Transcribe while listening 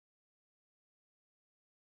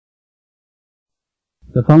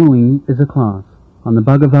The following is a class on the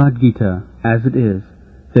Bhagavad Gita as it is,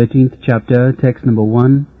 13th chapter, text number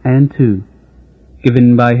 1 and 2,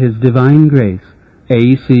 given by His Divine Grace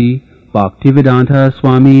A.C. Bhaktivedanta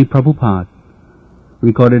Swami Prabhupada,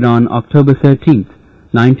 recorded on October 13th,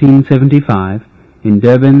 1975, in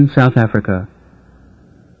Durban, South Africa.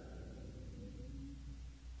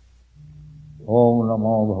 Om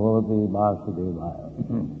Namo Bhagavate Vasudevaya.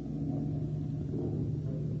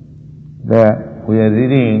 We are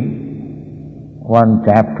reading one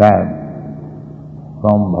chapter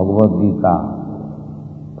from Bhagavad Gita,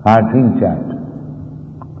 13th chapter.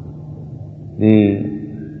 The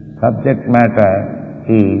subject matter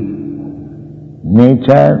is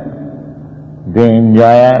nature, the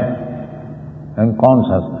enjoyer and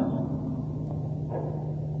consciousness.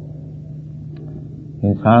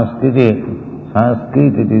 In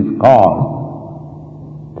Sanskrit it is called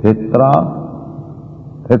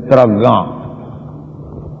Kshetrajna.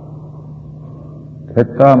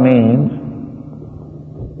 Kshetra means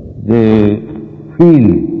the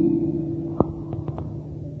field,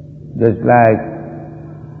 just like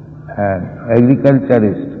an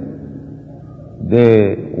agriculturist,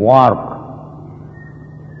 they work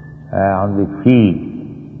on the field.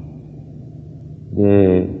 The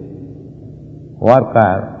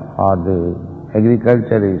worker or the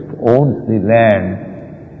agriculturist owns the land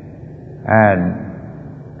and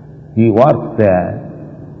he works there,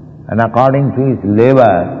 and according to his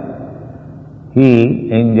labor, he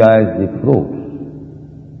enjoys the fruits.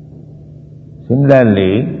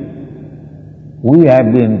 Similarly, we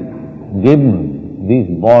have been given this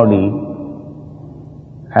body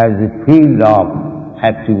as a field of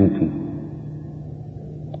activity.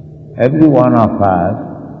 Every one of us,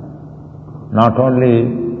 not only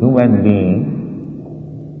human beings,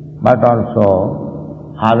 but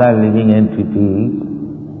also other living entities,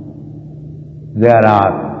 there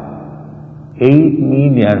are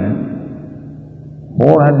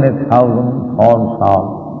 8,400,000 forms of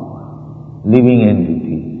living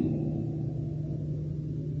entities.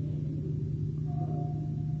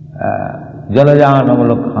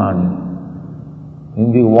 Jalajanamalakhani.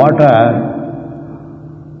 In the water,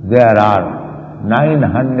 there are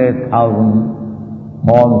 900,000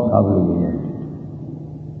 forms of living entities.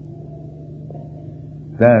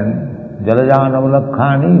 Then,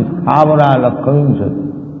 Jalajanamalakhani is Khavara Lakhavinsati.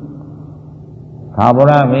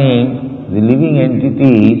 Khavara means the living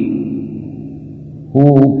entities who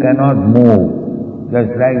cannot move,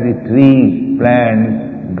 just like the trees, plants,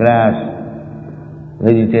 grass,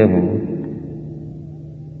 vegetables.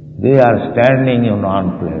 They are standing in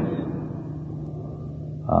one place.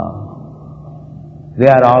 They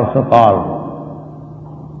are also called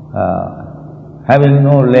having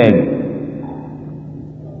no legs.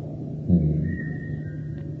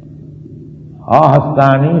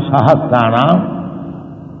 Ahastani sahastana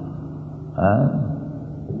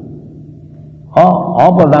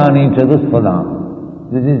apadani chaduspadam.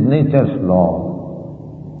 This is nature's law,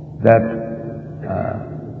 that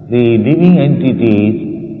the living entities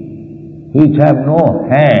which have no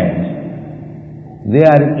hands, they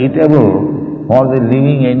are eatable for the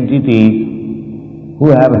living entities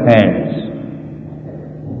who have hands.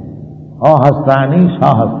 Ahastani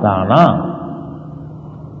sahastana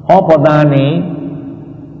apadani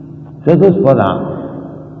chaduspadam.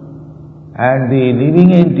 And the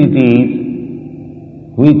living entities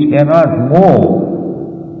which cannot move,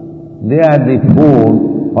 they are the food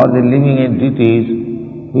for the living entities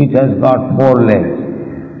which has got 4 legs.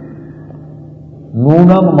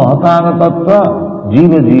 Nunam mahatana tattva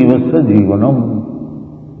jiva jivasya jivanam.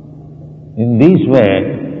 In this way,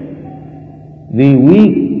 the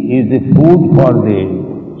weak is the food for the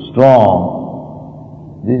strong.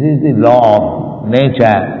 This is the law of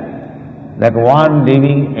nature, that one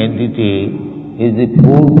living entity is the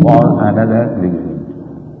food for another living entity.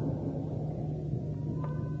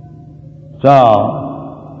 So,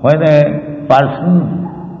 when a person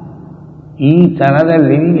eats another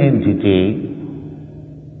living entity,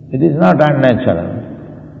 it is not unnatural.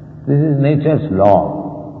 This is nature's law.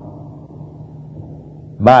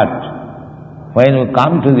 But when you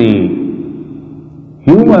come to the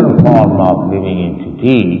human form of living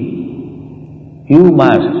entity, you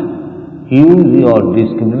must use your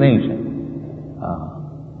discrimination.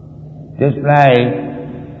 Just like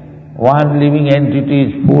one living entity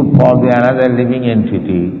is food for the another living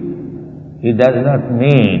entity, it does not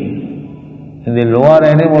mean in the lower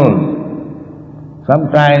animals,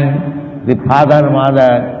 sometimes the father and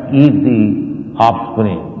mother eat the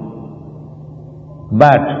offspring.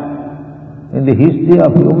 But in the history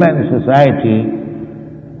of human society,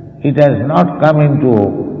 it has not come into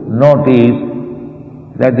notice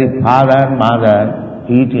that the father and mother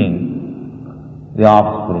eating the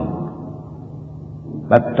offspring.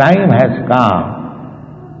 But time has come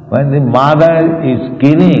when the mother is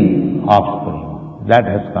killing offspring. That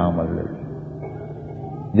has come already.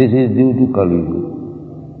 This is due to Kali Yuga.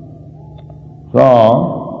 So,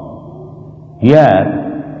 here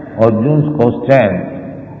Arjuna's question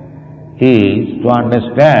is to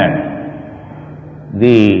understand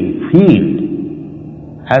the field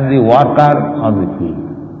and the worker on the field.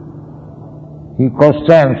 He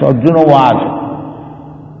questions, Arjuna was,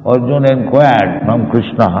 Arjuna inquired from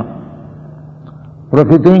Krishna,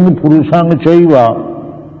 Prakriting Purushang Chaiva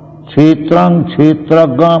Kshetrang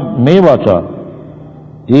Kshetragam Mevacha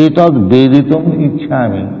Etad Veditum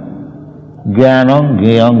Ichchami Jnanam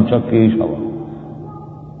Gyayam Cha Keshava.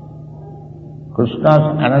 Krishna's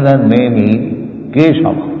another name is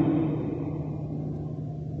Keshava.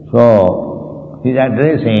 So, he is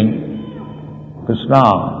addressing Krishna,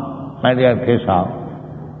 my dear Keshava.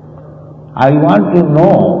 I want to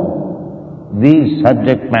know these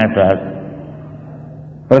subject matters,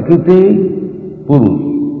 Prakriti, Purush.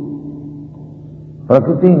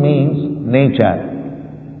 Prakriti means nature,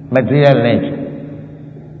 material nature.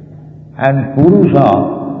 And Purusha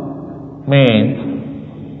means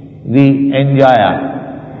the enjoyer,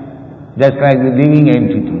 just like the living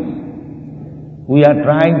entities. We are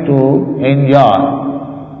trying to enjoy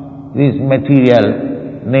this material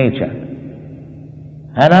nature.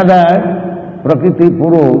 Another Prakriti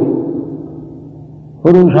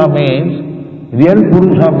Purusha means, real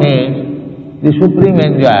Purusha means the supreme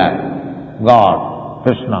enjoyer, God,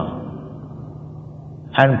 Krishna.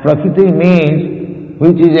 And Prakriti means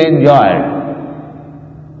which is enjoyed.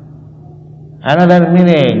 Another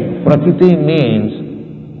meaning, Prakriti means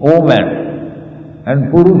woman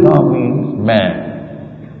and Purusha means man.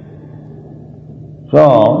 So,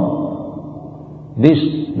 this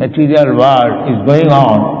material world is going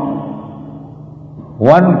on.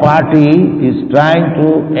 One party is trying to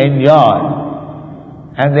enjoy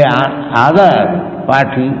and the other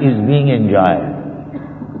party is being enjoyed.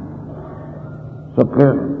 So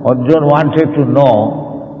Arjuna wanted to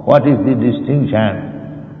know what is the distinction,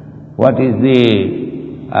 what is the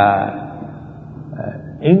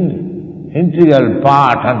integral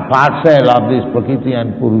part and parcel of this Prakriti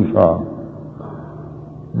and Purusha.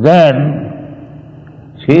 Then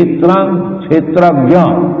Kshetram, Kshetragya.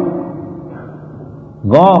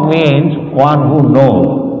 Ga means one who knows,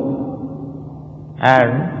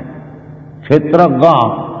 and Kshetragya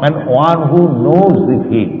and one who knows the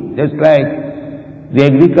field. Just like the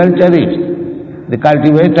agriculturist, the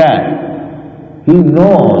cultivator, he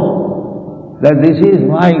knows that this is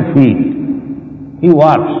my field. He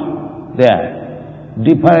works there.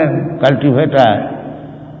 Different cultivator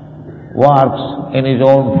works in his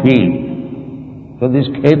own field. So this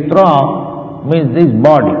Kshetra means this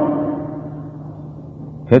body.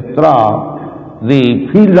 Kshetra, the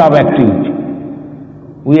field of activity.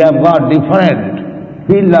 We have got different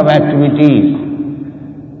field of activities.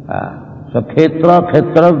 So Kshetra,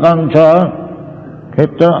 Kshetra Kancha,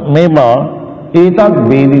 Kshetra Meba, Etad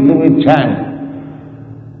Veditum Ichchami.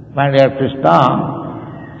 My dear Krishna,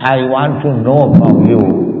 I want to know from you.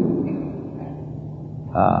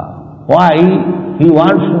 Why he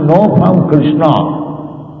wants to know from Krishna?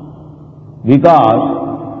 Because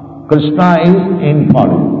Krishna is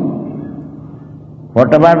infallible.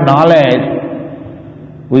 Whatever knowledge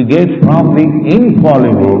we get from the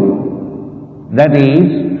infallible, that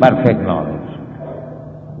is perfect knowledge.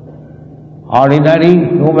 Ordinary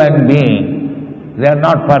human beings, they are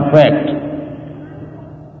not perfect.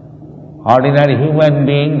 Ordinary human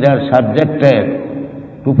beings, they are subjected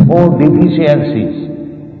to 4 deficiencies.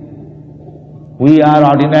 We are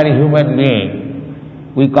ordinary human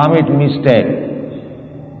beings, we commit mistakes.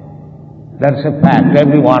 That's a fact,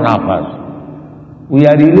 every one of us. We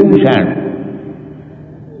are illusioned.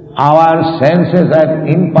 Our senses are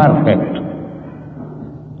imperfect.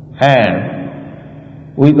 And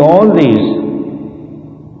with all these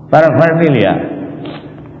paraphernalia,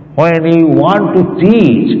 when you want to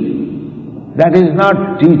teach, that is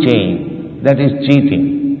not teaching, that is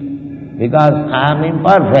cheating. Because I am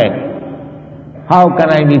imperfect, how can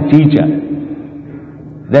I be teacher?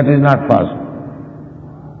 That is not possible.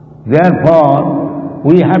 Therefore,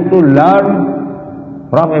 we have to learn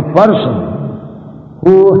from a person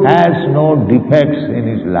who has no defects in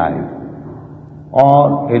his life,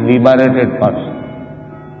 or a liberated person.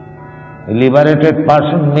 A liberated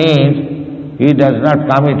person means he does not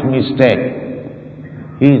commit mistake,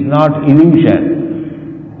 he is not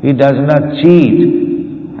illusion, he does not cheat,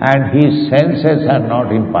 and his senses are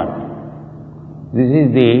not imperfect. This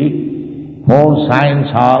is the 4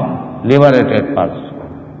 signs of liberated person.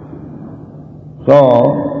 So,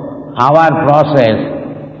 our process,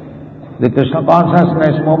 the Krishna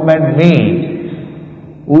Consciousness movement means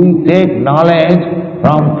we take knowledge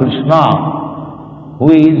from Krishna, who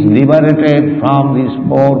is liberated from these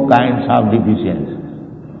 4 kinds of deficiencies.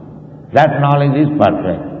 That knowledge is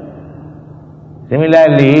perfect.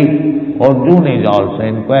 Similarly, Arjuna is also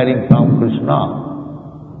inquiring from Krishna.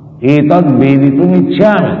 Etad veditum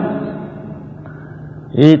icchami.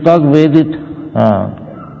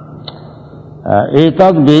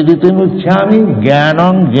 Etad veditum icchami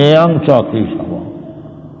jnanam jayam chakishama.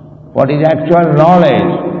 What is actual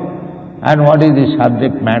knowledge and what is the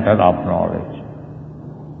subject matter of knowledge?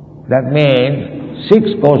 That means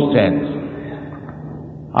 6 questions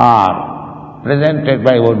are presented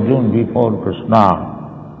by Arjuna before Krishna.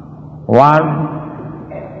 1,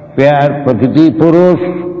 where Prakriti Purush,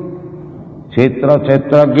 Kshetra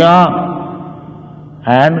Kshetrajna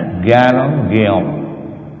and Jnanam Jnayam.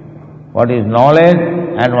 What is knowledge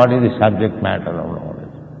and what is the subject matter of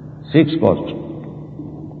knowledge? 6 questions.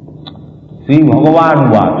 Sri Bhagavan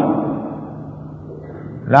was.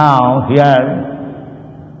 Now here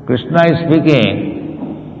Krishna is speaking,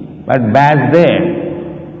 but Vyasadeva,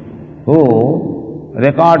 who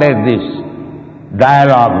recorded this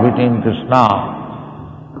dialogue between Krishna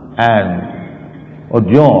and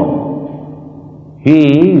Arjuna, he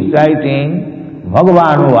is writing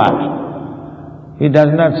Bhagavan Uvach. He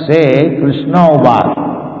does not say Krishna Uvach.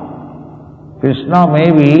 Krishna may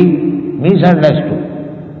be misunderstood,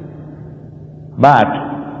 but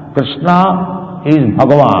Krishna is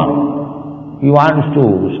Bhagavan. He wants to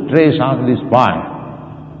stress on this point.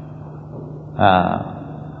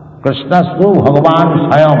 Krishnastu Bhagavan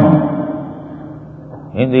Swayam.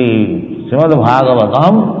 In the Srimad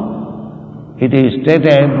Bhagavatam, it is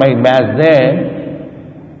stated by Vyasadeva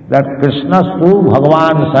that Krishnastu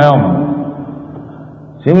Bhagavan Swayam.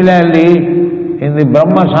 Similarly, in the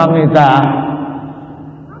Brahma Samhita,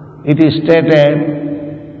 it is stated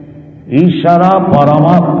Ishara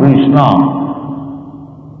Parama Krishna.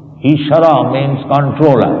 Ishara means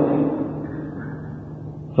controller.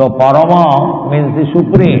 So Parama means the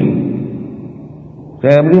Supreme. So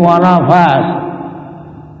every one of us,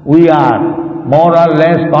 we are more or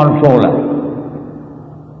less controller.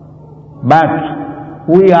 But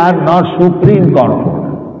we are not supreme controller.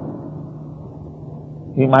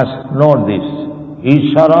 We must know this.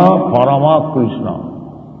 Ishara Parama Krishna.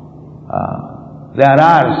 There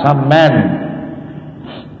are some men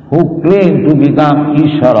who claim to become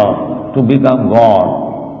Ishara, to become God.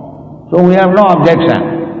 So we have no objection.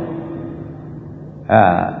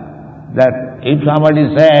 That if somebody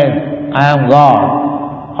says, I am God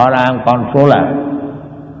or I am controller,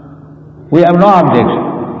 we have no objection.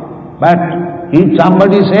 But if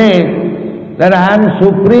somebody says that I am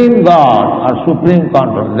supreme God or supreme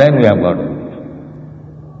controller, then we have got it.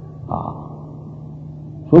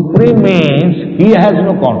 Supreme means he has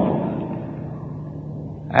no control.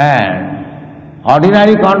 And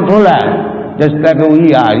ordinary controller, just like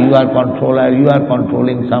we are, you are controller, you are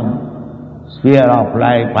controlling some sphere of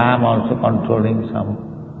life, I am also controlling some.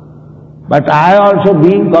 But I also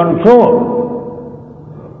being controlled.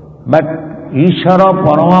 But Ishara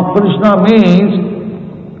Parama Krishna means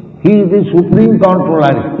he is the supreme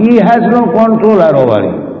controller. He has no controller over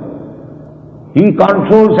you. He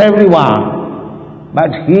controls everyone,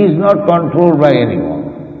 but he is not controlled by anyone.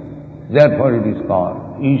 Therefore it is called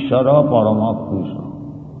Ishara Parama Krishna.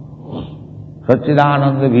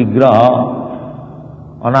 Satchidananda Vigraha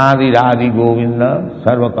Anadi Radhi Govinda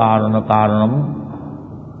Sarva Karana Karanam.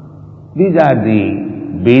 These are the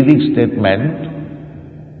Vedic statements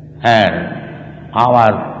and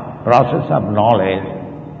our process of knowledge.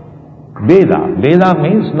 Veda. Veda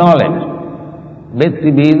means knowledge.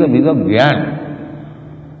 Vetti Veda Veda Gyan.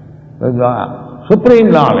 Supreme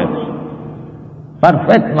knowledge.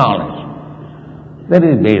 Perfect knowledge. That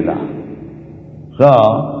is Veda. So,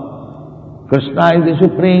 Krishna is the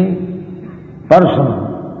supreme person.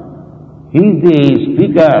 He is the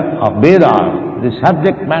speaker of Vedas. The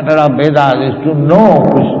subject matter of Vedas is to know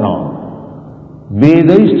Krishna.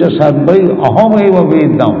 Vedaishta sarvai aham eva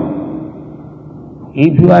vedam.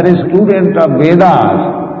 If you are a student of Vedas,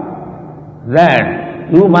 then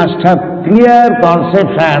you must have clear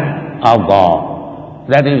conception of God.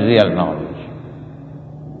 That is real knowledge.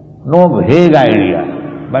 No vague idea,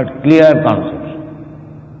 but clear conception.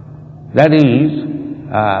 That is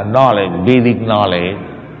knowledge, Vedic knowledge,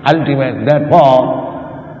 ultimate. Therefore,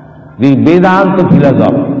 the Vedanta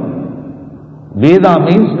philosophy. Veda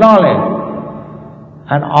means knowledge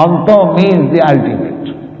and Anta means the ultimate.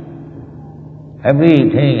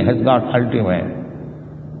 Everything has got ultimate.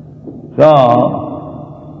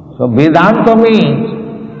 So Vedanta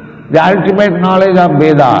means the ultimate knowledge of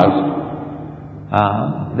Vedas.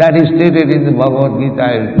 That is stated in the Bhagavad Gita,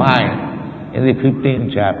 you find in the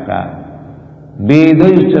 15th chapter.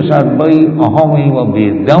 Vedaischa sarvai ahamiva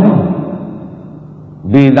vedam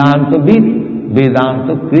Vedanta vid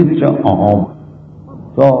Vedanta kritya aham.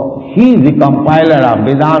 So he is the compiler of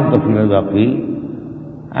Vedanta philosophy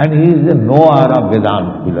and he is the knower of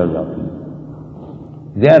Vedanta philosophy.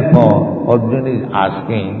 Therefore, Arjuna is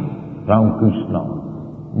asking from Krishna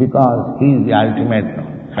because he is the ultimate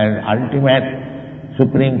and ultimate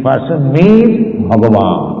Supreme Person means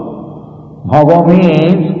Bhagavan. Bhava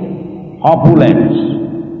means opulence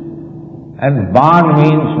and Van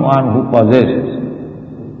means one who possesses.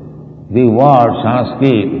 The word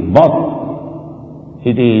Sanskrit, Bhat,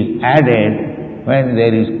 it is added when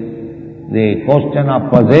there is the question of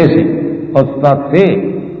possessing, Astate,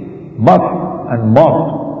 Bhat and Bhat,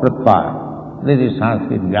 Pratyaya. This is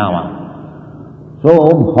Sanskrit grammar. So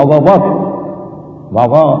Bhagavat,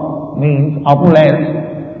 Bhava means opulence.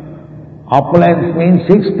 Opulence means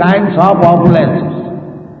 6 kinds of opulences.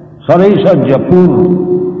 Sarasajya,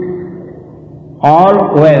 all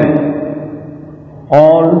wealth,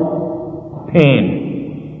 all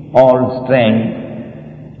fame, all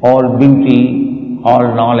strength, all beauty,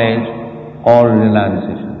 all knowledge, all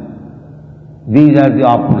renunciation. These are the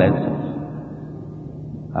opulences.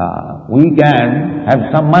 We can have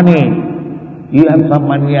some money. You have some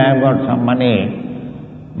money, I have got some money.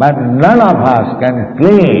 But none of us can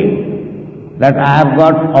claim that I have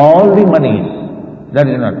got all the monies. That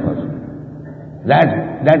is not possible.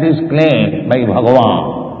 That is claimed by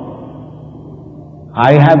Bhagavan.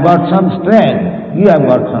 I have got some strength, you have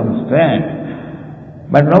got some strength.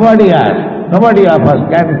 But nobody of us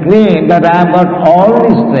can claim that I have got all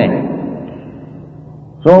the strength.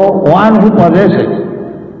 So one who possesses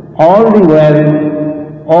all the wealth,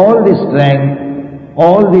 all the strength,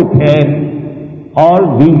 all the fame,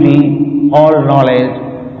 all beauty, all knowledge,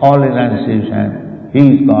 all renunciation, he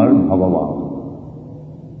is called Bhagavan.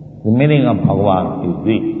 The meaning of Bhagavan is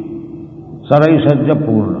this. Sarasajya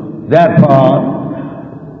Purna. Therefore,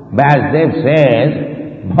 Vasudev says,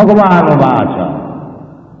 Bhagavan Vacha.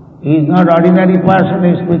 He is not ordinary person he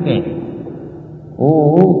is speaking. Who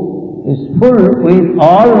is full with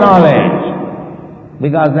all knowledge,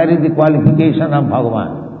 because that is the qualification of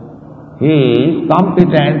Bhagavan. He is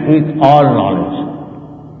competent with all knowledge.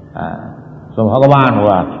 So Bhagavan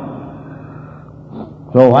Vacha.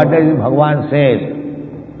 So what does Bhagavan say?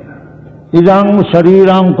 Idam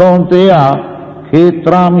shariram kaunteya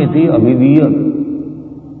khetram iti abhidiyat.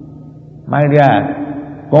 My dear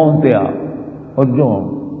Kaunteya, Arjun's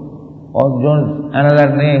another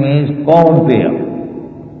name is Kaunteya,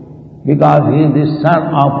 because he is the son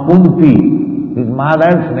of Kunti. His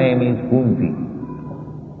mother's name is Kunti.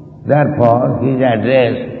 Therefore, he is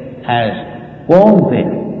addressed as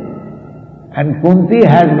Kaunteya. And Kunti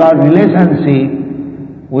has got relationship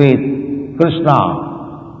with Krishna.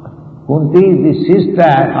 Kunti is the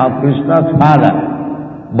sister of Krishna's father,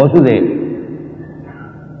 Vasudeva.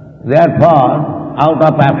 Therefore, out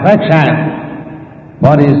of affection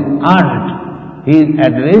for his aunt, he is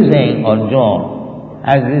addressing Arjuna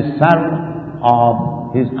as the son of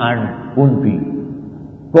his aunt Kunti.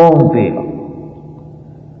 Kaunteya.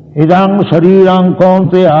 Idam shariram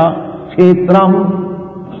kaunteya kshetram.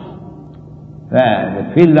 The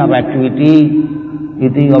field of activity,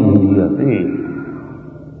 iti abhidiyate.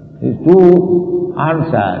 These 2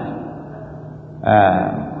 answers.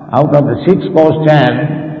 Out of the 6 questions,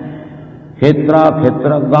 Khetra,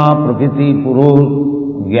 Khetragga, Prakriti, Purush,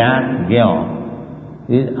 Gyan, Gyan,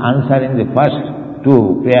 is answering the first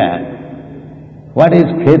 2 pairs. What is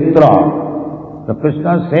Khetra? The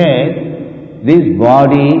Krishna says, this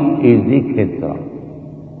body is the Khetra.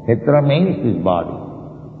 Khetra means this body.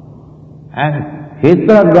 And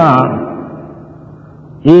Khetragga,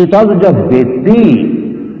 etadja veti,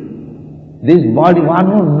 this body, one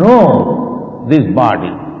who knows this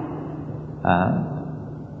body.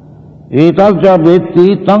 Etadja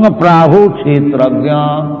veti tang prahu kshetragya,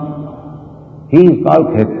 he is called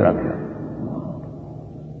Kshetragya.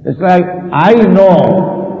 It's like, I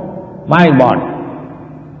know my body,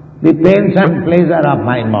 the pains and pleasure of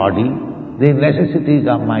my body, the necessities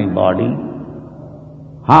of my body,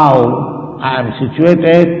 how I am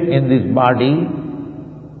situated in this body,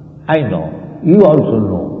 I know. You also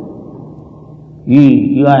know.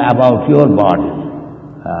 You are about your body,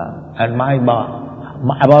 and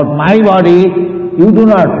about my body you do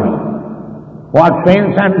not know. What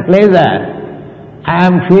pains and pleasure I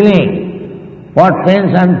am feeling, what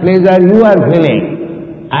pains and pleasure you are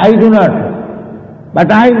feeling. I do not know.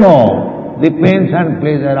 But I know the pains and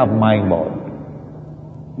pleasure of my body.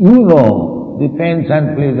 You know the pains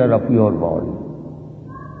and pleasure of your body.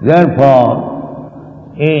 Therefore,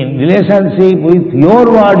 in relationship with your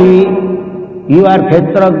body, you are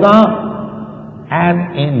Kshetrajna,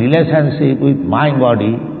 and in relationship with my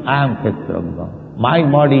body, I am Kshetrajna. My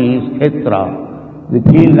body is Kshetra, the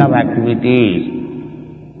field of activities,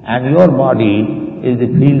 and your body is the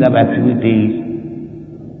field of activities.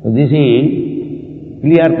 So this is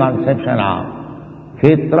clear conception of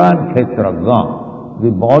Kshetra and Kshetrajna.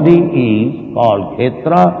 The body is called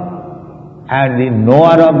Kshetra, and the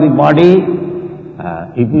knower of the body,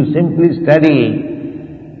 if you simply study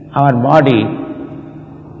our body,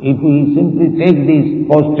 if we simply take this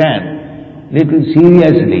question little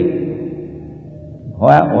seriously,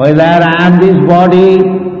 whether I am this body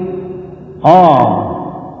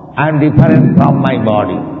or I am different from my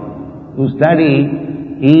body, you study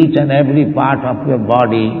each and every part of your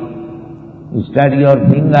body, you study your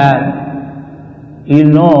finger, you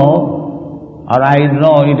know, or I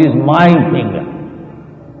know it is my finger.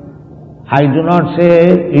 I do not say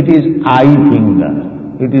it is I finger,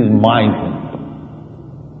 it is my finger.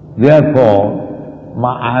 Therefore,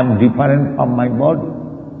 I am different from my body.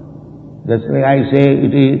 That's why I say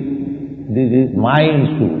this is my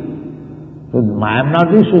issue. So I am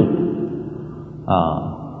not issue.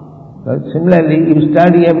 But similarly, you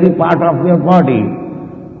study every part of your body,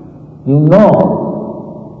 you know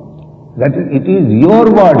that it is your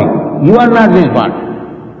body. You are not this body.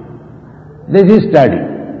 This is study.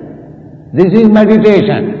 This is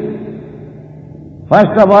meditation.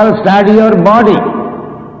 First of all, study your body.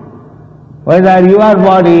 Whether you are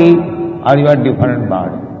body or you are different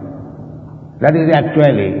body. That is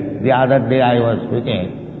actually, the other day I was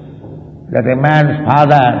speaking, that a man's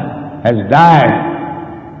father has died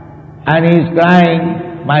and he is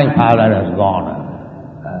crying, my father has gone.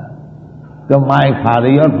 So my father,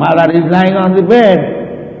 your father is lying on the bed.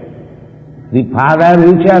 The father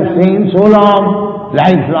which you have seen so long,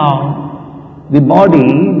 lifelong, the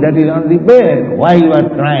body that is on the bed, why you are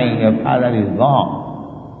crying, your father is gone.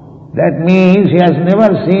 That means he has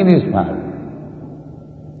never seen his father.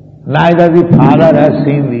 Neither the father has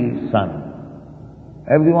seen the son.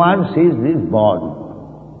 Everyone sees this body,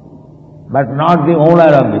 but not the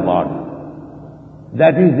owner of the body.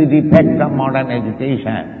 That is the defect of modern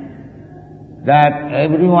education. That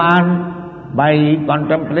everyone by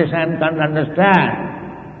contemplation can understand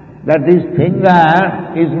that this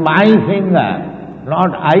finger is my finger,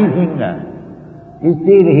 not I finger.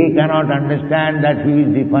 Still he cannot understand that he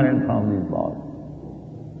is different from his body.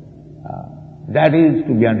 That is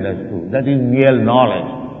to be understood. That is real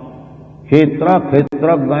knowledge. Kshetra,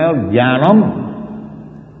 Kshetrajnaya Jnanam.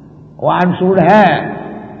 One should have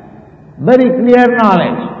very clear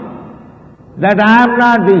knowledge that I am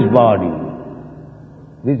not this body.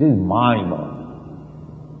 This is my body.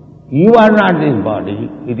 You are not this body,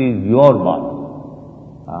 it is your body.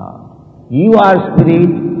 You are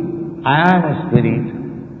spirit, I am spirit.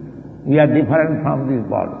 We are different from this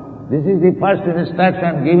body. This is the first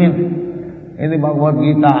instruction given in the Bhagavad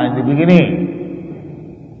Gita in the beginning.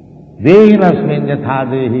 Dehinasmin yatha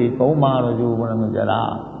dehi kaumara jovanam jara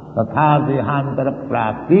tatha dehantara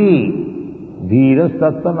prapti dhiras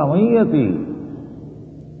tattva namayati.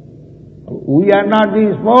 We are not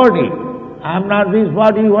this body. I am not this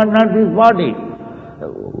body, you are not this body.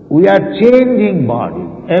 We are changing body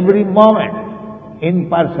every moment,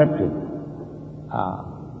 imperceptible.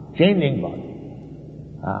 Changing body.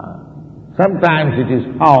 Sometimes it is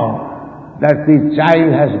found that the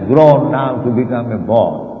child has grown now to become a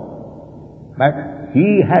boy. But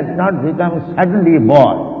he has not become suddenly a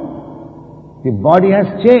boy. The body has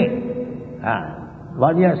changed.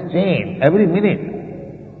 Body has changed every minute.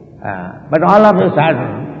 But all of a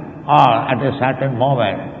sudden, or at a certain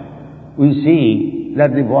moment, we see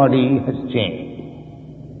that the body has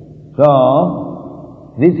changed.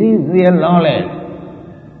 So, this is real knowledge,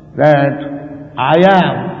 that I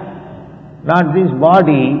am not this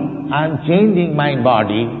body, I am changing my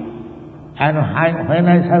body, and when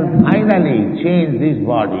I shall finally change this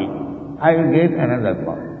body, I will get another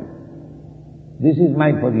body. This is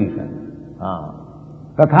my position.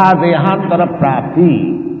 Tatha dehantara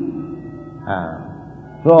prapti.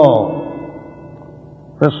 So,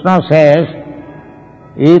 Krishna says,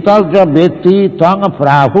 etalja vetti tang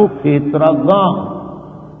prahu kshetrajna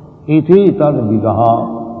iti tad vidaha.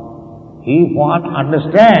 If one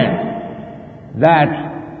understands that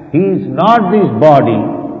he is not this body,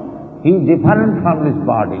 he is different from this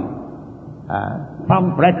body,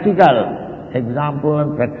 from practical example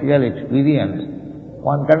and practical experience,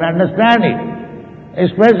 one can understand it.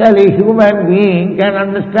 Especially human being can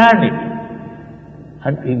understand it.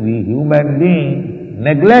 And if the human being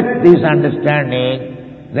neglects this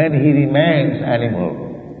understanding, then he remains animal.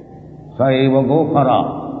 Saiva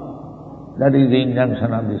gokara. That is the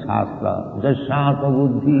injunction of the Shastra. Jasyata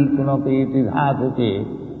buddhi kunapeti dhatuke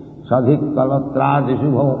sadhik kalatrādishu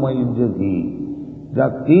bhauma yujjati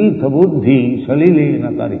jaktītha buddhi salilena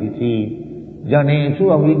karhiti janeshu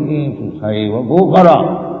avijñeshu saiva gokara.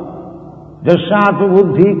 Jasyata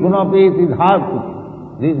buddhi kunapeti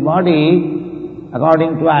dhatuke. This body,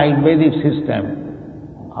 according to Ayurvedic system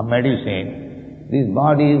of medicine, this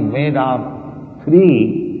body is made of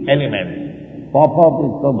 3 elements. Papa,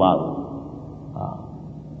 pitta, vata.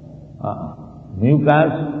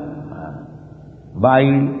 Mucus,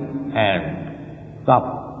 bile and cup.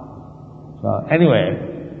 So anyway,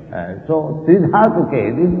 so this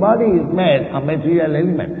this body is made of material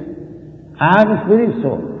elements. I am spirit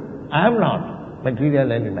soul. I am not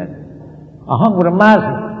material element. Aham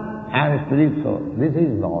Brahmasmi. I am spirit soul. This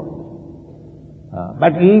is knowledge.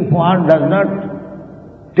 But if one does not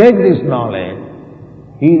take this knowledge,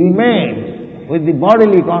 he remains with the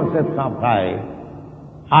bodily concepts of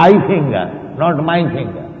I finger, not my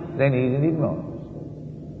finger, then he is in ignorance.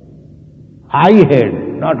 I head,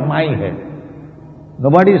 not my head.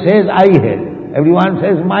 Nobody says I head, everyone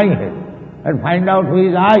says my head. And find out who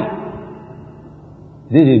is I.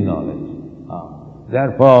 This is knowledge.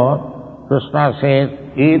 Therefore, Krishna says,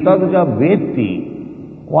 etadja vetti,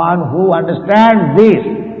 one who understands this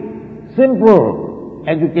simple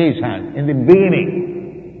education in the beginning.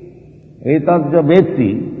 Etadja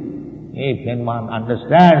vetti, if anyone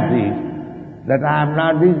understands this, that I am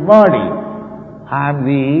not this body, I am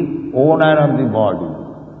the owner of the body,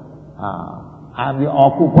 I am the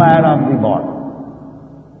occupier of the body.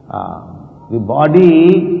 The body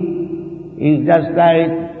is just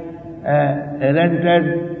like a rented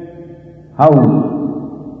house,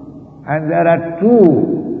 and there are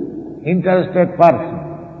 2 interested persons.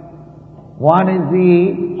 One is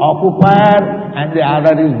the occupier and the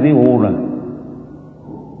other is the owner.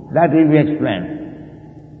 That will be explained.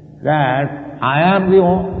 That I am the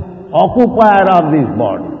occupier of this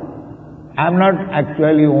body. I am not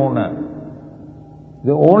actually owner.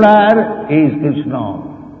 The owner is Krishna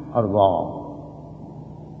or God.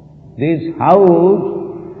 This house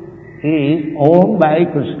is owned by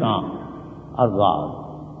Krishna or God.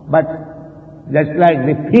 But just like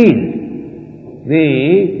the field, the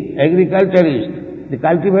agriculturist, the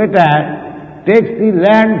cultivator takes the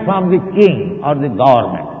land from the king or the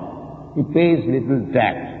government. He pays little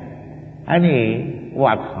tax and he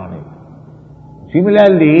works on it.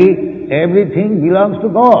 Similarly, everything belongs to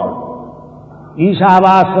God.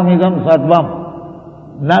 Ishavāsamidam sarvam.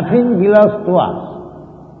 Nothing belongs to us.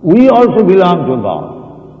 We also belong to God.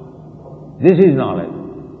 This is knowledge.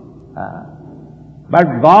 But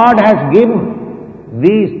God has given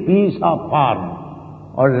this piece of farm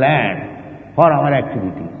or land for our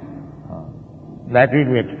activities. That will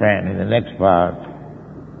be explained in the next part.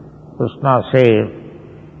 Krishna says,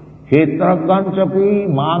 Kshetraganchapi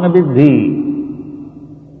manavidhi.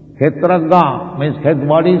 Kshetraga means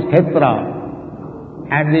body is Kshetra,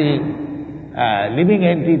 and the living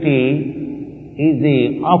entity is the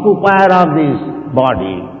occupier of this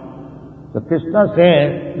body. So Krishna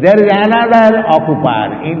says, there is another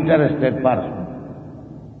occupier, interested person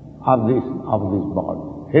of this body.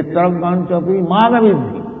 Kshetraganchapi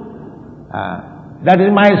manavidhi. That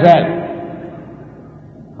is myself.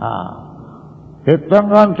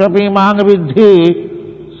 Kshetraganchapi manavidhi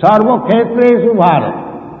sarva khetreshu bharat.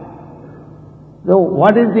 So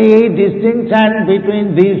what is the distinction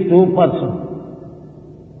between these 2 persons?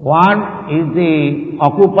 One is the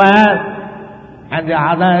occupier and the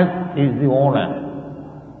other is the owner.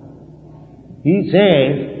 He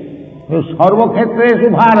says, sarva khetreshu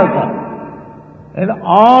bharata. In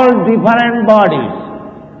all different bodies,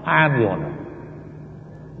 I am the owner.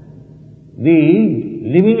 The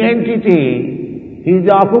living entity, he is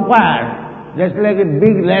the occupier, just like a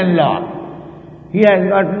big landlord. He has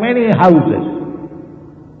got many houses.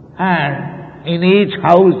 And in each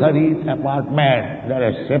house or each apartment, there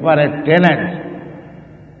are separate tenants.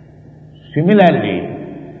 Similarly,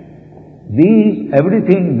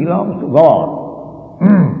 everything belongs to God.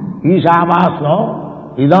 Ishavāso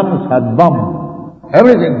idam sadvam.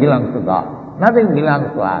 Everything belongs to God. Nothing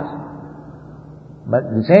belongs to us. But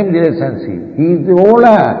the same relationship, he is the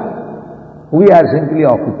owner, we are simply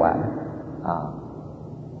occupied.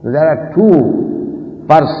 So there are 2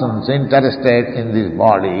 persons interested in this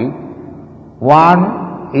body. One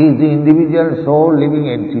is the individual soul living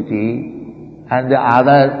entity, and the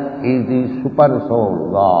other is the super soul,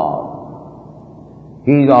 God.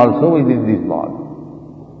 He is also within this body.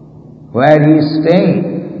 Where he is staying,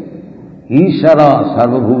 Ishara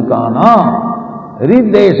Sarvabhutana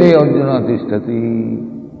Riddese Arjuna Tishtati.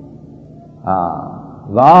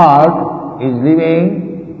 God is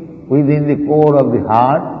living within the core of the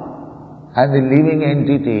heart, and the living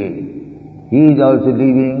entity, he is also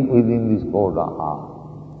living within this core of the heart.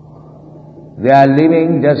 They are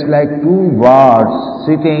living just like two birds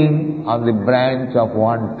sitting on the branch of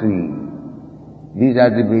one tree. These are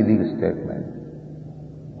the Vedic statements.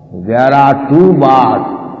 There are two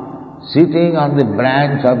birds sitting on the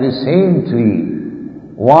branch of the same tree.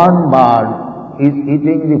 One bird is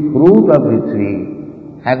eating the fruit of the tree,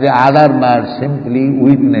 and the other bird simply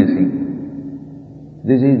witnessing.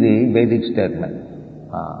 This is the Vedic statement.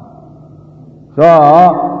 So,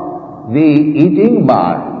 the eating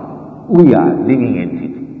bird, we are living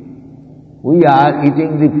entity. We are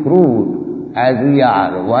eating the fruit as we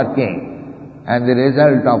are working, and the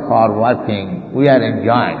result of our working we are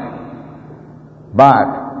enjoying. But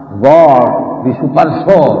God, the super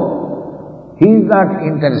soul, he is not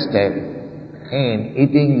interested in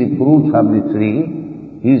eating the fruits of the tree.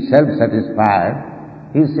 He is self-satisfied.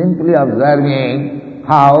 He is simply observing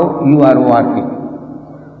how you are working.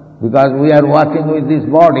 Because we are working with this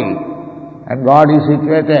body, and God is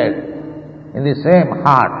situated in the same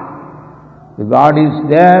heart. The God is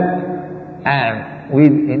there, and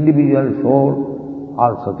with individual soul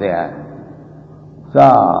also there. So,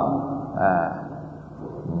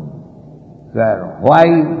 why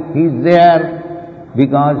he is there?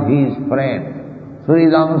 Because he is friend.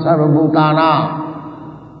 Sridam Sarvabhutana.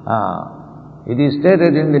 It is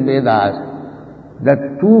stated in the Vedas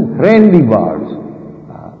that two friendly birds.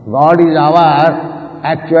 God is our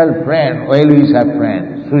actual friend, well-wisher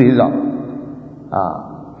friend, Sridam.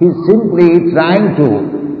 He is simply trying to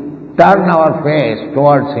turn our face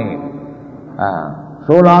towards him.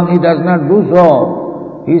 So long he does not do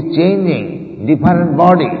so, he is changing different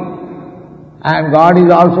body, and God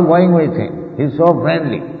is also going with him. He is so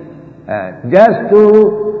friendly. Just to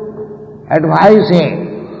advise him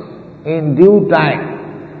in due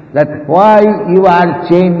time that why you are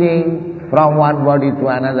changing from one body to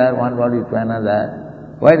another, one body to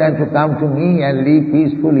another, why don't you come to me and live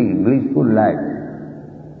peacefully, blissful life?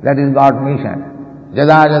 That is God's mission.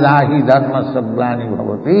 Jada jada hi dharma sabhlani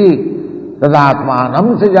bhavati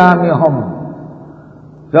tadatmanam sajamyaham.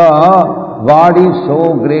 So, God is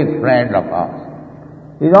so great friend of us.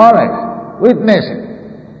 He is always witnessing.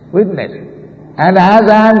 And as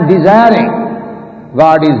I am desiring,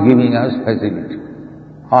 God is giving us facility.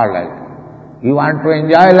 All right. You want to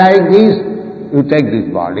enjoy like this, you take this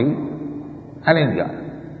body and enjoy.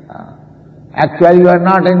 Actually, you are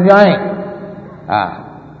not enjoying.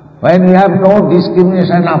 When we have no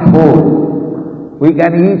discrimination of food, we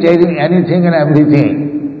can eat anything and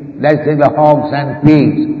everything. Let's say the hogs and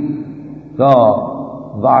pigs.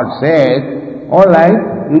 So, God said, all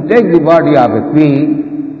right, you take the body of a pig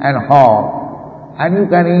and hog, and you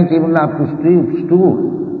can eat even up to stew.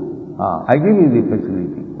 I give you the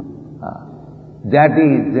facility. That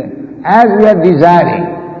is, as we are desiring,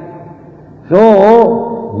 so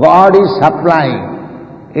God is supplying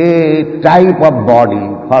a type of body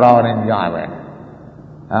for our enjoyment.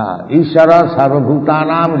 Ishara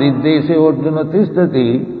sarvabhutanam riddese arjuna tishtati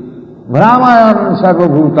brahmayan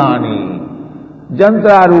sarvabhutani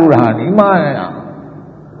jantrarurhani maya.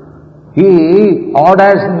 He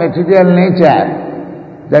orders material nature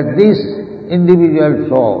that this individual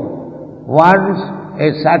soul wants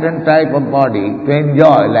a certain type of body to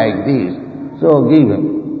enjoy like this, so give him.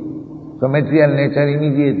 So material nature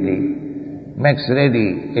immediately makes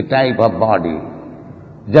ready a type of body.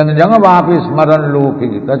 Janjangavapi smaran loki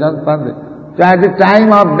tajantandri. So at the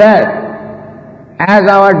time of death, as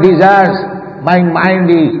our desires, my mind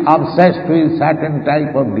is obsessed with certain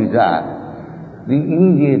type of desire,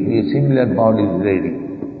 immediately a similar body is ready.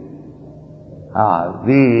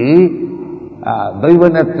 The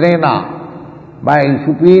Divine by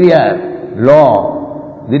superior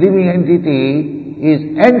law, the living entity is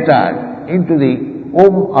entered into the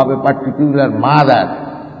womb of a particular mother,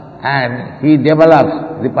 and he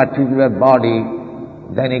develops the particular body,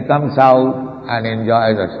 then he comes out and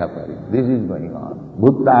enjoys the suffering. This is going on.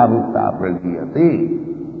 Bhutta bhutta praliyati.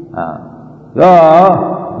 So,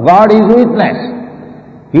 God is witness.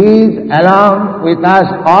 He is along with us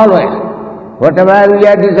always. Whatever we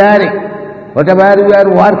are desiring, whatever we are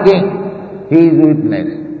working, He is witness,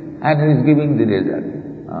 and He is giving the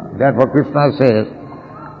result. Therefore Krishna says,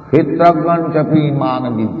 Hitragvan chapi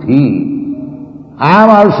mana vidhi. I am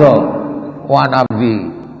also one of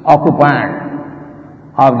the occupants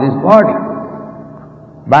of this body.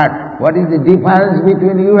 But what is the difference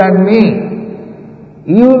between you and me?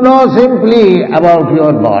 You know simply about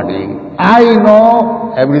your body. I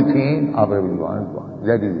know everything of everyone's body.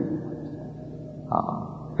 That is it.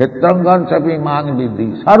 Kshetrangan sapi man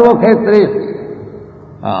vidhi sarva khetris.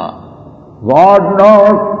 God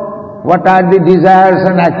knows what are the desires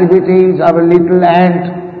and activities of a little ant,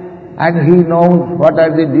 and He knows what are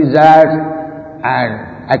the desires and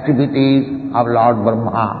activities of Lord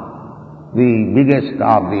Brahma, the biggest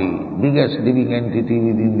living entity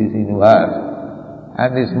within this universe,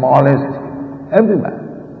 and the smallest everywhere.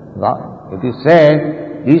 God. It is said,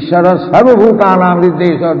 Ishara sarvabhutanam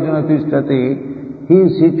viddesha arjuna tishtati. He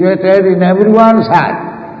is situated in everyone's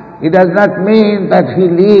heart. It does not mean that He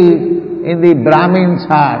lives in the Brahmin's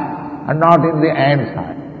heart and not in the ant's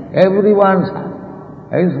heart. Everyone's heart.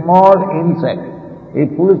 A small insect, a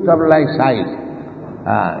full-stop-like size.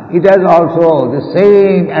 It has also the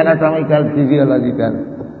same anatomical, physiological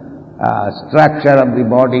structure of the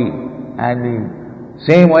body, and the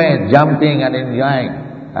same way jumping and enjoying,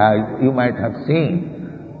 you might have seen.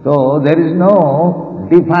 So there is no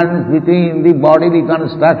difference between the bodily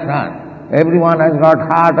construction. Everyone has got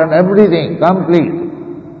heart and everything, complete.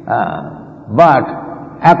 But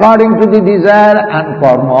according to the desire and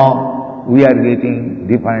karma, we are getting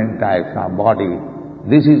different types of body.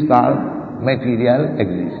 This is called material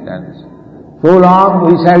existence. So long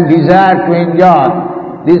we shall desire to enjoy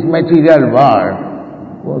this material world,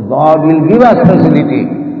 God will give us facility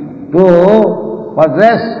to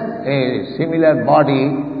possess a similar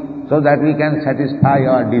body so that we can satisfy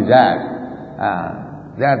our desires.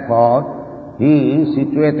 Therefore, He is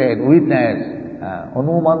situated, witness,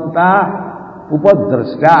 Anumanta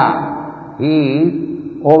Upadrashta. He is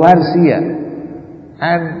overseer,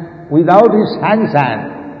 and without His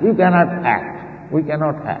sanction, you cannot act. We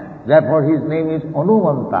cannot act. Therefore, His name is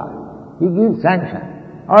Anumanta. He gives sanction.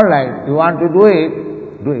 All right, you want to do it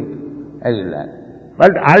as you like.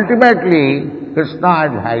 But ultimately, Krishna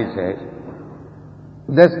advises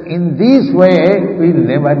that in this way we will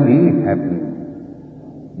never be happy.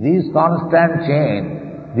 This constant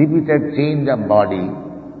repeated change of body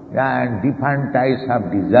and different types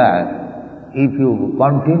of desire, if you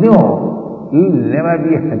continue, you will never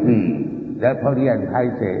be happy. Therefore He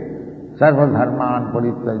advises, Sarva dharman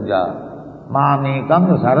parityajya mamekam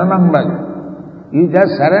saranam vaj. You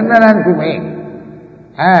just surrender unto me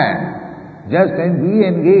and just be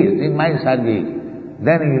engaged in my service,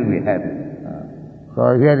 then you will be happy. So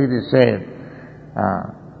here it is said,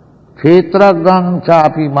 Kshetragang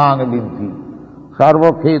chapi mangavinti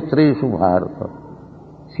sarva kshetreshu bharata.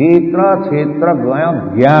 Kshetra gaya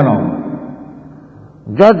jnanam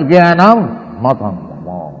jat jnanam matam.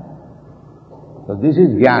 So this is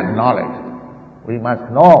jnana, knowledge. We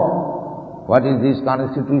must know what is this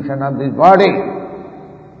constitution of this body,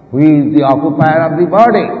 who is the occupier of the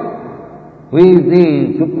body, who is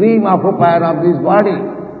the supreme occupier of this body,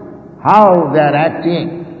 how they are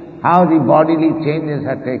acting, how the bodily changes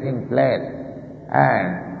are taking place,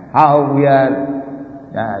 and how we are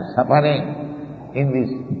suffering in this,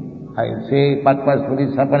 I say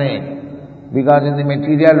purposefully suffering, because in the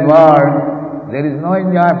material world there is no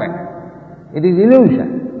enjoyment. It is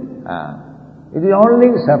illusion. It is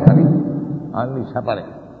only suffering.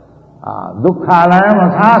 Dukkhalayam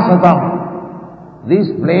asasatam.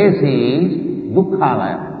 This place is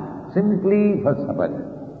dukkhalayam, simply for suffering.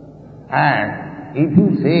 And if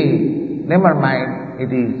you say, never mind,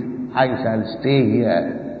 it is, I shall stay here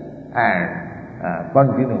and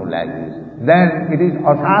continue like this, then it is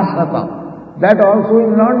asasatam. That also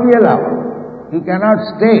will not be allowed. You cannot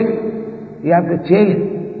stay. You have to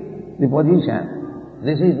change the position.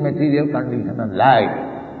 This is material condition of life.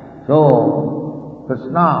 So,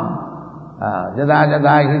 Krishna, jada jada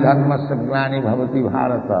hi dharmasya glani bhavati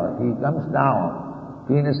bharata, He comes down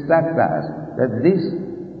to instruct us that this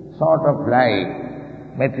sort of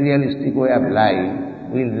life, materialistic way of life,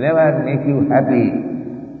 will never make you happy.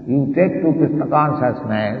 You take to Krishna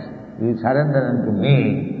consciousness, you surrender unto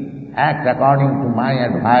me, act according to my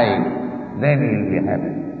advice, then you will be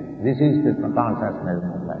happy. This is Krishna consciousness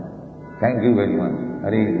of life. Thank you very much.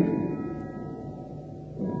 Hare Krishna.